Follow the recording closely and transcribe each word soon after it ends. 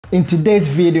In today's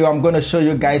video, I'm going to show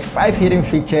you guys 5 hidden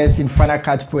features in Final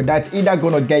Cut Pro that's either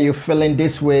going to get you feeling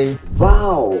this way,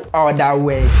 wow, or that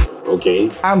way. Okay.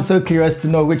 I'm so curious to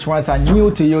know which ones are new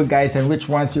to you guys and which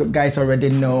ones you guys already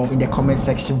know in the comment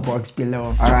section box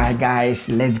below. Alright guys,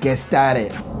 let's get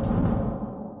started.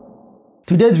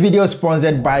 Today's video is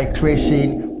sponsored by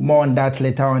Creation. More on that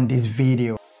later on this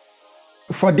video.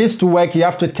 For this to work, you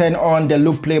have to turn on the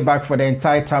loop playback for the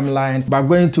entire timeline by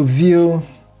going to View,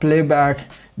 Playback,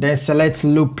 then select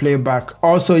Loop Playback.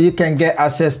 Also, you can get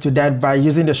access to that by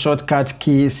using the shortcut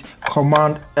keys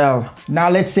Command L. Now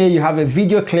let's say you have a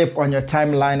video clip on your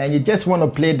timeline and you just want to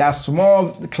play that small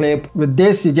clip. With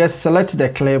this, you just select the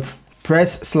clip,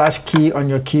 press /key on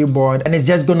your keyboard, and it's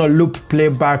just going to loop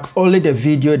playback only the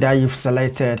video that you've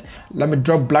selected. Let me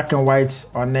drop black and white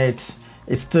on it.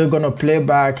 It's still going to play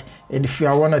back, and if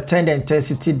I want to turn the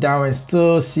intensity down and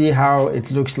still see how it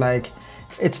looks like,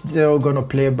 it's still going to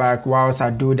play back whilst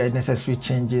I do the necessary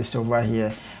changes over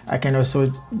here. I can also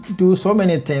do so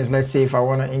many things. Let's say if I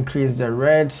want to increase the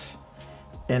reds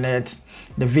in it,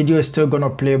 the video is still going to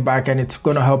play back, and it's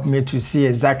going to help me to see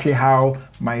exactly how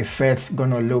my effects going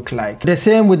to look like. The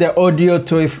same with the audio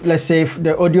too. If let's say if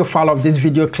the audio file of this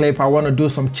video clip, I want to do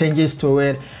some changes to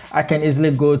it, I can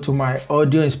easily go to my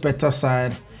audio inspector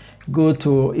side, go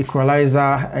to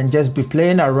equalizer, and just be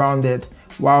playing around it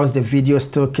whilst the video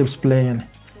still keeps playing.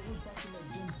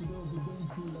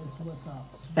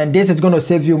 And this is going to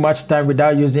save you much time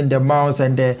without using the mouse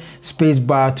and the space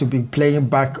bar to be playing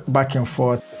back and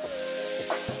forth.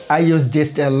 I use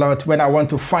this a lot when I want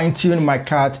to fine-tune my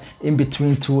cut in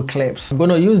between two clips. I'm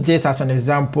going to use this as an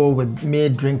example with me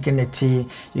drinking the tea.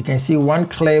 You can see one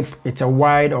clip, it's a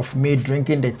wide of me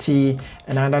drinking the tea,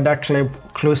 and another clip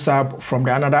close up from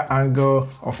the another angle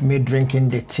of me drinking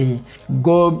the tea.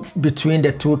 Go between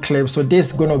the two clips. So this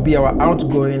is going to be our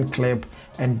outgoing clip,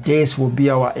 and this will be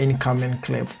our incoming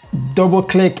clip. Double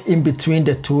click in between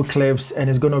the two clips and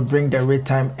it's going to bring the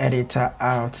raytime editor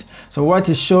out. So what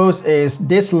it shows is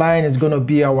this line is going to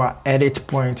be our edit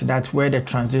point. That's where the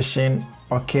transition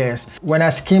occurs. When I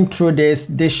skim through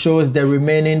this shows the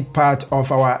remaining part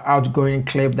of our outgoing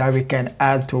clip that we can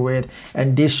add to it,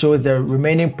 and this shows the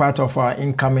remaining part of our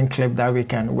incoming clip that we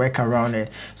can work around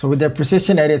it. So with the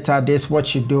precision editor, this is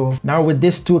what you do. Now with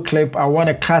this two clip, I want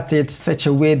to cut it such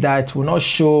a way that it will not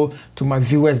show to my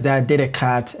viewers that I did a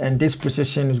cut, and this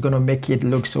precision is going to make it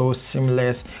look so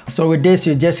seamless. So with this,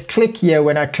 you just click here.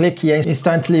 When I click here,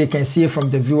 instantly you can see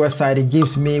from the viewer side, it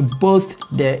gives me both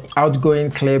the outgoing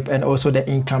clip and also the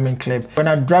incoming clip. When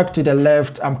I drag to the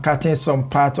left, I'm cutting some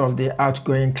part of the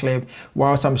outgoing clip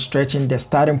whilst I'm stretching the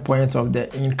starting points of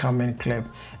the incoming clip.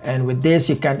 And with this,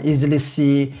 you can easily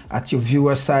see at your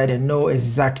viewer side and know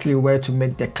exactly where to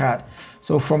make the cut.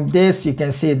 So from this, you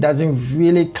can see it doesn't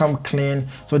really come clean.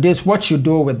 So this is what you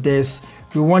do with this.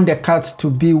 We want the cut to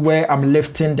be where I'm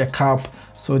lifting the cap.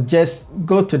 So just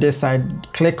go to this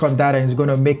side, click on that, and it's going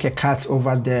to make a cut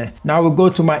over there. Now we'll go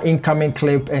to my incoming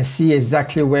clip and see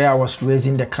exactly where I was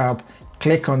raising the cap.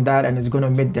 Click on that and it's going to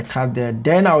make the cut there.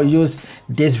 Then I'll use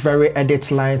this very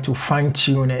edit line to fine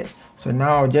tune it. So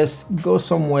now I'll just go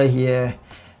somewhere here,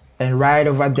 and right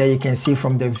over there you can see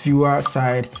from the viewer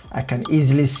side, I can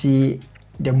easily see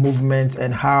the movement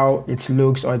and how it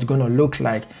looks, or it's going to look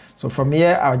like. So from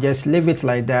here, I'll just leave it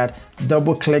like that,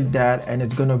 double click that, and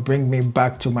it's going to bring me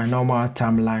back to my normal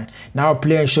timeline. Now I'll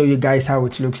play and show you guys how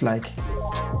it looks like.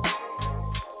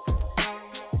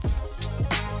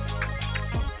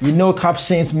 You know,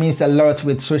 captions means a lot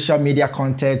with social media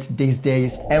content these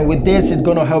days, and with this, it's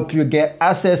going to help you get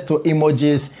access to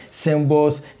emojis,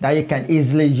 symbols that you can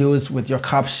easily use with your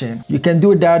caption. You can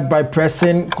do that by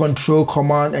pressing Control,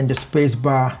 Command, and the space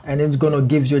bar, and it's going to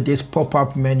give you this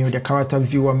pop-up menu, the character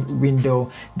viewer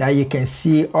window, that you can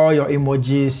see all your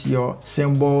emojis, your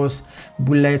symbols,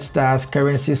 bullet stars,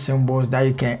 currency symbols that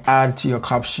you can add to your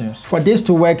captions. For this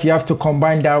to work, you have to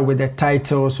combine that with the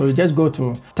title. So you just go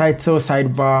to title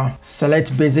sidebar,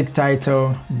 select basic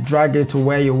title, drag it to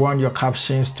where you want your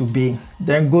captions to be.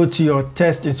 Then go to your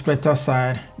text inspector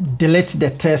side, delete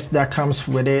the text that comes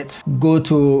with it. Go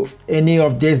to any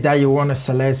of these that you want to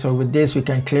select. So with this, we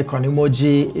can click on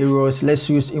emoji, arrows. Let's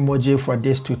use emoji for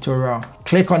this tutorial.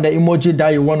 Click on the emoji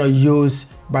that you want to use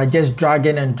by just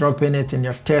dragging and dropping it in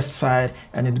your test side,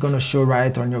 and it's going to show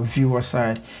right on your viewer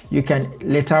side. You can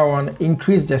later on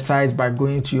increase the size by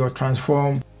going to your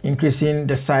transform, increasing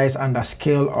the size under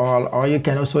scale all, or you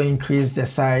can also increase the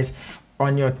size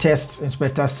on your text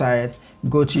inspector side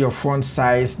go to your font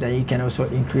size, then you can also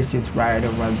increase it right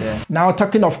over there. Now,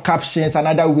 talking of captions,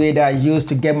 another way that I use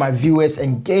to get my viewers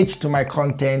engaged to my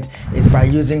content is by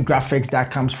using graphics that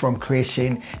comes from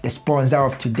Creation, the sponsor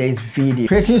of today's video.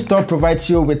 Creation Store provides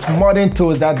you with modern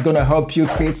tools that's going to help you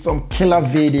create some killer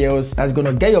videos that's going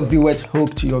to get your viewers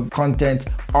hooked to your content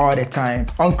all the time.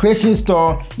 On Creation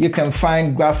Store, you can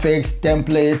find graphics,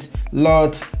 templates,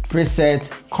 LUTs, presets,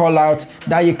 callouts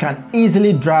that you can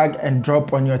easily drag and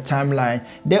drop on your timeline.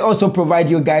 They also provide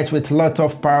you guys with lots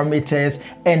of parameters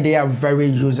and they are very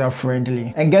user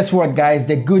friendly. And guess what guys,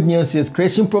 the good news is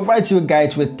Creation provides you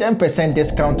guys with 10%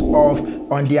 discount off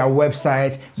on their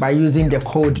website by using the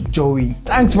code Joey.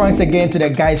 Thanks once again to the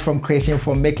guys from Creation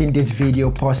for making this video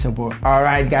possible.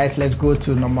 Alright guys, let's go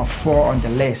to number 4 on the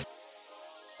list.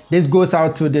 This goes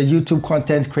out to the YouTube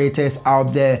content creators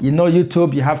out there. You know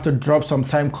YouTube, you have to drop some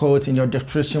time codes in your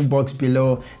description box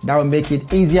below. That will make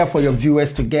it easier for your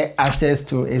viewers to get access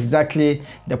to exactly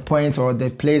the point or the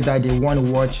place that they want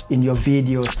to watch in your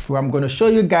videos. So I'm going to show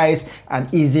you guys an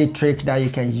easy trick that you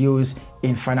can use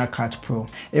in Final Cut Pro.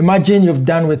 Imagine you've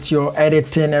done with your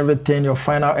editing, everything, your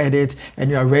final edit, and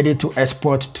you are ready to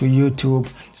export to YouTube.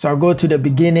 So I'll go to the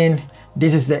beginning.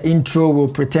 This is the intro. We'll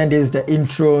pretend this is the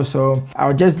intro. So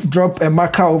I'll just drop a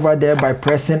marker over there by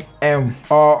pressing M.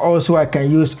 Or also I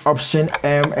can use Option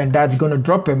M and that's going to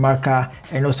drop a marker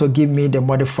and also give me the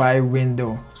modify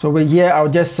window. So over here, I'll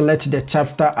just select the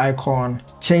chapter icon,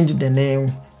 change the name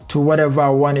to whatever I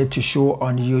want it to show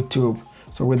on YouTube.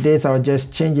 So with this, I'll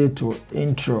just change it to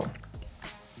intro.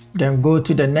 Then go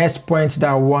to the next point that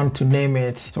I want to name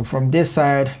it. So from this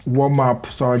side, warm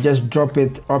up. So I'll just drop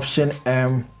it, Option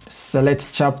M, select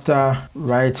chapter,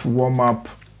 write warm up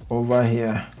over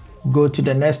here. Go to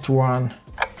the next one.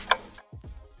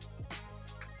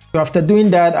 So after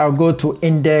doing that, I'll go to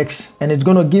index and it's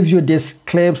going to give you this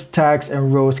clips, tags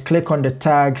and rows. Click on the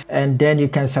tags and then you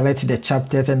can select the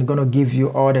chapters and it's going to give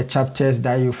you all the chapters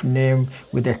that you've named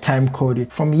with the time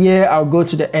code. From here, I'll go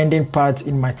to the ending part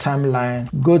in my timeline.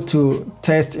 Go to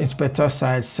text inspector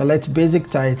side, select basic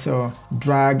title,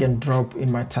 drag and drop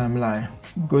in my timeline.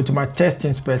 Go to my text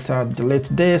inspector, delete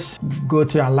this, go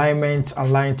to alignment,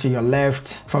 align to your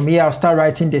left. From here, I'll start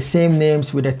writing the same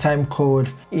names with the time code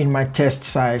in my text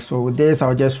side. So with this,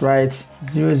 I'll just write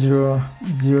 0000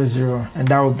 and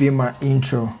that will be my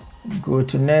intro. Go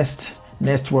to next.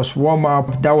 Next was warm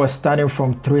up. That was starting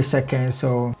from 3 seconds.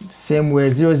 So same way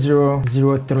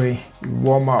 0003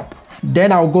 warm up.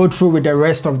 Then I'll go through with the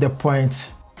rest of the points.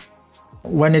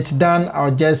 When it's done,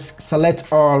 I'll just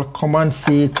select all, Command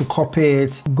C to copy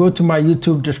it, go to my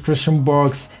YouTube description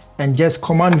box and just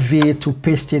Command V to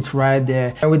paste it right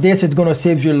there. And with this, it's going to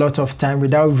save you a lot of time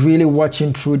without really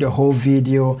watching through the whole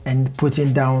video and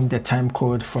putting down the time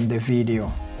code from the video.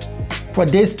 For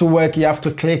this to work, you have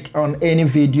to click on any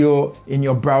video in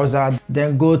your browser,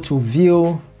 then go to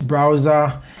View,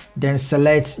 Browser, then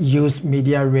select Used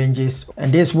Media Ranges.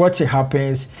 And this is what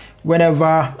happens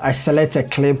whenever I select a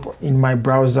clip in my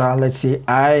browser. Let's say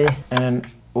I and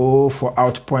O for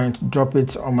out point, drop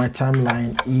it on my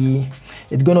timeline, E.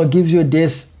 It's gonna give you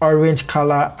this orange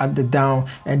color at the down,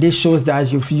 and this shows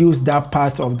that you've used that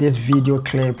part of this video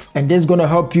clip, and this is gonna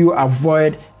help you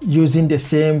avoid using the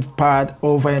same part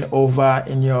over and over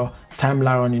in your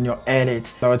timeline in your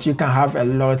edit. But you can have a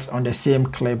lot on the same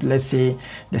clip. Let's say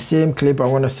the same clip, I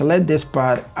want to select this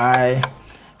part, I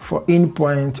for in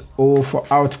point, O for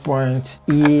out point,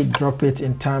 E, drop it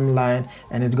in timeline,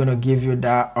 and it's going to give you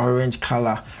that orange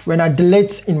color. When I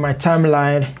delete in my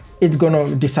timeline, it's going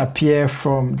to disappear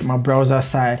from my browser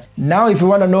side. Now if you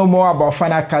want to know more about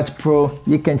Final Cut Pro,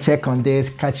 you can check on this.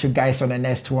 Catch you guys on the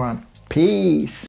next one. Peace.